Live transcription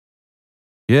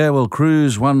Yeah, we'll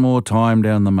cruise one more time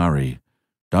down the Murray.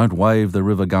 Don't wave the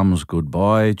river gums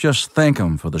goodbye, just thank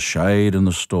 'em for the shade and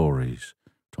the stories.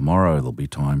 Tomorrow there'll be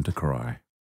time to cry.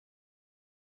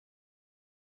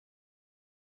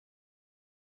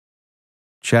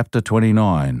 Chapter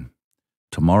 29.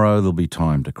 Tomorrow there'll be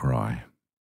time to cry.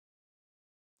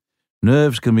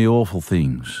 Nerves can be awful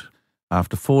things.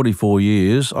 After 44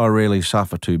 years, I rarely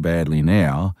suffer too badly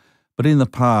now, but in the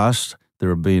past there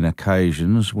have been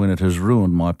occasions when it has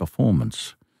ruined my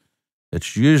performance.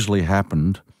 It's usually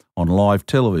happened on live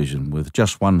television with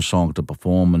just one song to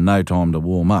perform and no time to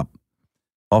warm up.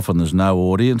 Often there's no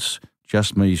audience,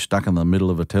 just me stuck in the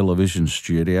middle of a television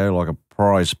studio like a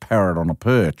prize parrot on a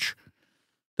perch.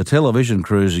 The television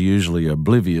crews are usually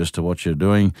oblivious to what you're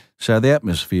doing, so the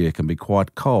atmosphere can be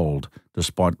quite cold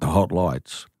despite the hot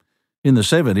lights. In the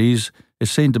 70s, it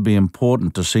seemed to be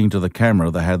important to sing to the camera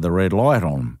that had the red light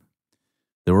on.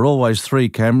 There were always 3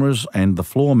 cameras, and the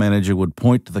floor manager would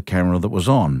point to the camera that was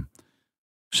on.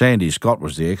 Sandy Scott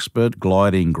was the expert,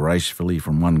 gliding gracefully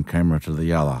from one camera to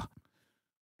the other.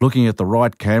 Looking at the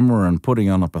right camera and putting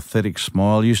on a pathetic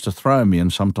smile used to throw me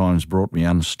and sometimes brought me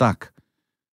unstuck.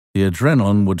 The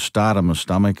adrenaline would start in my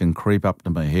stomach and creep up to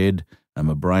my head, and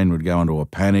my brain would go into a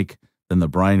panic, then the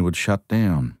brain would shut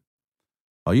down.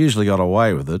 I usually got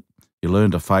away with it. You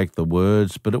learn to fake the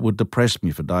words, but it would depress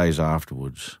me for days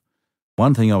afterwards.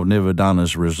 One thing I've never done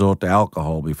is resort to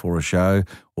alcohol before a show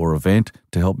or event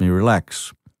to help me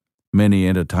relax. Many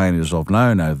entertainers I've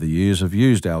known over the years have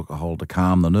used alcohol to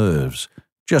calm the nerves.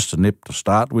 Just a nip to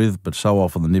start with, but so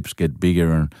often the nips get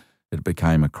bigger and it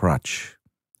became a crutch.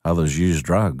 Others use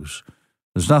drugs.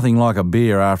 There's nothing like a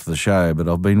beer after the show, but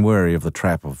I've been wary of the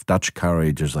trap of Dutch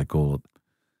courage, as they call it.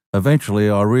 Eventually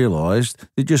I realised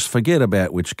you just forget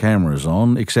about which camera is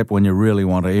on, except when you really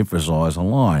want to emphasise a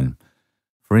line.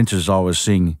 For instance, I was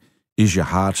singing, "Is your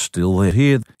heart still there?"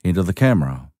 here into the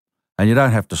camera. And you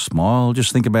don't have to smile,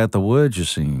 just think about the words you're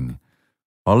singing.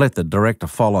 I let the director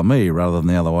follow me rather than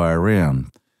the other way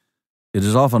around. It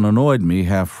has often annoyed me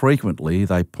how frequently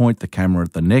they point the camera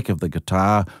at the neck of the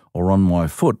guitar or on my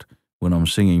foot when I'm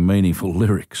singing meaningful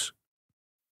lyrics.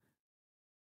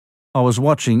 I was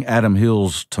watching Adam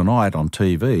Hill's Tonight on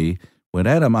TV when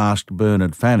Adam asked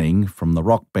Bernard Fanning from the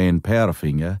rock band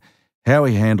Powderfinger how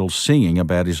he handled singing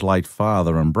about his late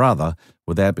father and brother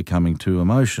without becoming too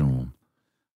emotional.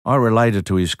 I related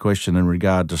to his question in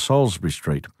regard to Salisbury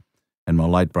Street and my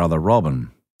late brother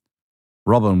Robin.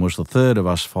 Robin was the third of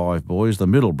us 5 boys, the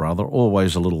middle brother,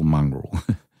 always a little mongrel.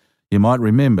 You might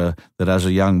remember that as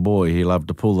a young boy he loved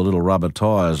to pull the little rubber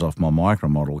tyres off my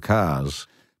micromodel cars.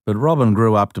 But Robin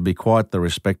grew up to be quite the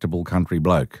respectable country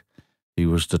bloke. He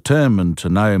was determined to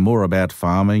know more about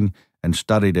farming and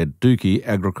studied at Dookie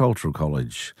Agricultural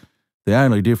College. The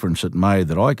only difference it made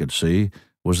that I could see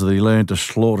was that he learned to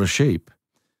slaughter sheep.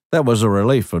 That was a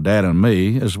relief for Dad and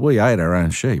me, as we ate our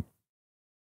own sheep.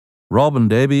 Rob and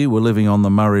Debbie were living on the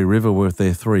Murray River with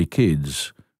their 3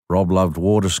 kids. Rob loved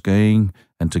water skiing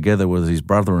and together with his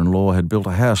brother-in-law had built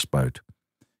a houseboat.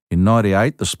 In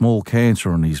 '98, the small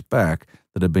cancer on his back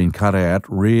that had been cut out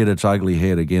reared its ugly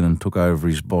head again and took over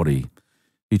his body.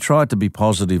 He tried to be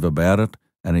positive about it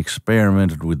and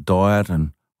experimented with diet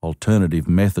and alternative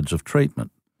methods of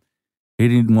treatment. He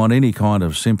didn't want any kind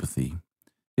of sympathy.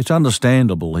 It's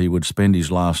understandable he would spend his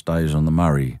last days on the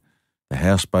Murray. The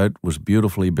houseboat was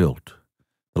beautifully built.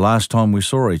 The last time we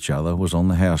saw each other was on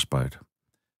the houseboat.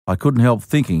 I couldn't help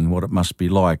thinking what it must be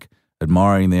like,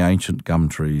 admiring the ancient gum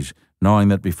trees, knowing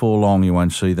that before long you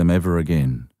won't see them ever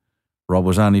again. Rob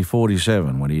was only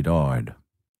 47 when he died.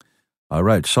 I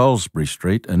wrote Salisbury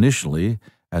Street initially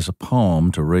as a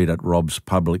poem to read at Rob's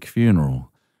public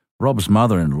funeral. Rob's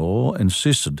mother-in-law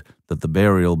insisted that the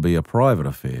burial be a private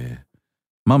affair.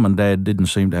 Mum and Dad didn't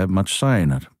seem to have much say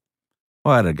in it.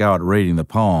 I had a go at reading the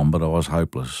poem, but I was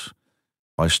hopeless.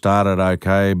 I started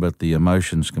okay, but the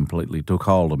emotions completely took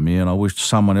hold of me and I wished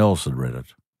someone else had read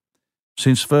it.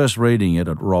 Since first reading it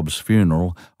at Rob's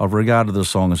funeral, I've regarded the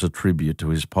song as a tribute to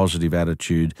his positive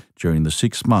attitude during the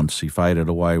 6 months he faded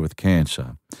away with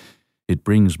cancer. It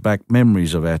brings back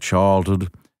memories of our childhood,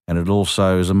 and it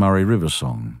also is a Murray River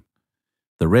song.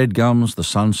 The red gums, the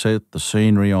sunset, the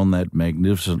scenery on that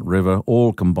magnificent river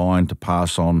all combined to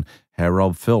pass on how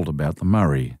Rob felt about the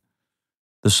Murray.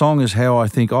 The song is how I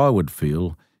think I would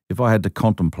feel if I had to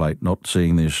contemplate not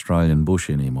seeing the Australian bush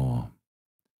anymore.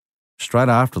 Straight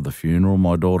after the funeral,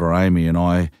 my daughter Amy and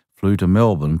I flew to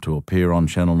Melbourne to appear on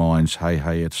Channel 9's Hey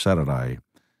Hey It's Saturday.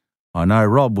 I know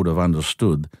Rob would have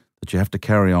understood that you have to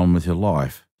carry on with your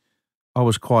life. I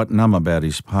was quite numb about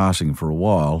his passing for a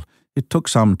while. It took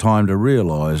some time to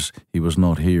realise he was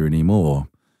not here anymore.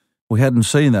 We hadn't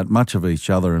seen that much of each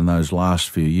other in those last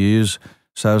few years,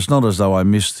 so it's not as though I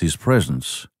missed his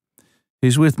presence.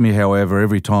 He's with me, however,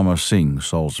 every time I sing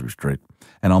Salisbury Street,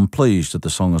 and I'm pleased that the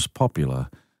song is popular,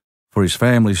 for his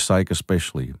family's sake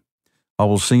especially. I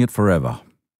will sing it forever.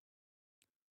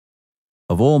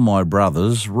 Of all my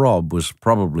brothers, Rob was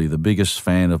probably the biggest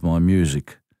fan of my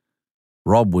music.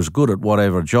 Rob was good at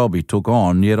whatever job he took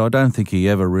on, yet I don't think he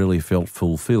ever really felt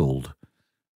fulfilled.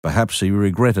 Perhaps he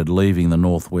regretted leaving the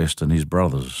Northwest and his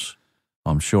brothers.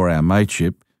 I'm sure our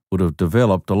mateship would have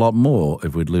developed a lot more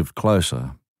if we'd lived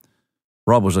closer.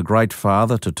 Rob was a great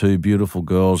father to 2 beautiful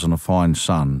girls and a fine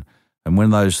son, and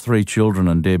when those 3 children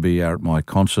and Debbie are at my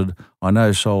concert, I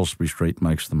know Salisbury Street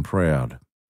makes them proud.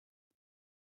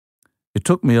 It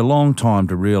took me a long time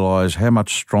to realise how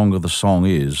much stronger the song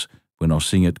is when I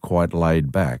sing it quite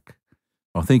laid back.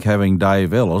 I think having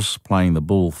Dave Ellis playing the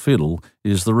bull fiddle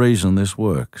is the reason this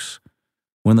works.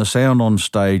 When the sound on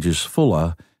stage is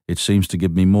fuller, it seems to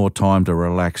give me more time to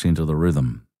relax into the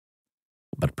rhythm.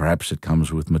 But perhaps it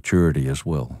comes with maturity as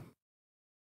well.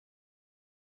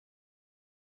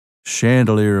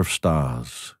 Chandelier of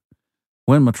Stars.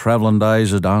 When my travelling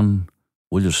days are done,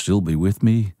 will you still be with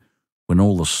me? When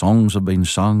all the songs have been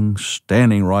sung,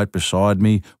 standing right beside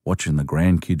me, watching the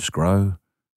grandkids grow?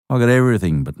 I got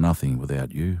everything but nothing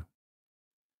without you.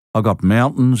 I got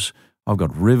mountains, I've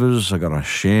got rivers, I got a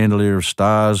chandelier of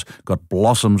stars, got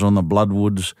blossoms on the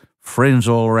bloodwoods, friends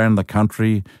all around the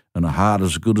country, and a heart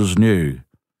as good as new.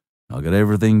 I got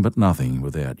everything but nothing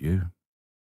without you.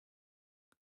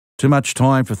 Too much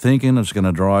time for thinking, it's going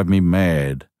to drive me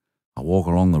mad. I walk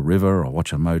along the river, I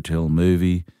watch a motel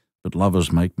movie, but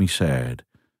lovers make me sad.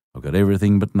 I've got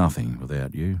everything but nothing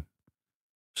without you.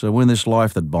 So when this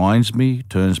life that binds me,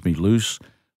 turns me loose,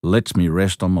 lets me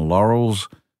rest on my laurels,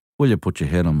 will you put your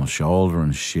head on my shoulder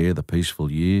and share the peaceful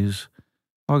years?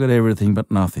 I've got everything but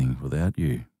nothing without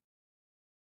you.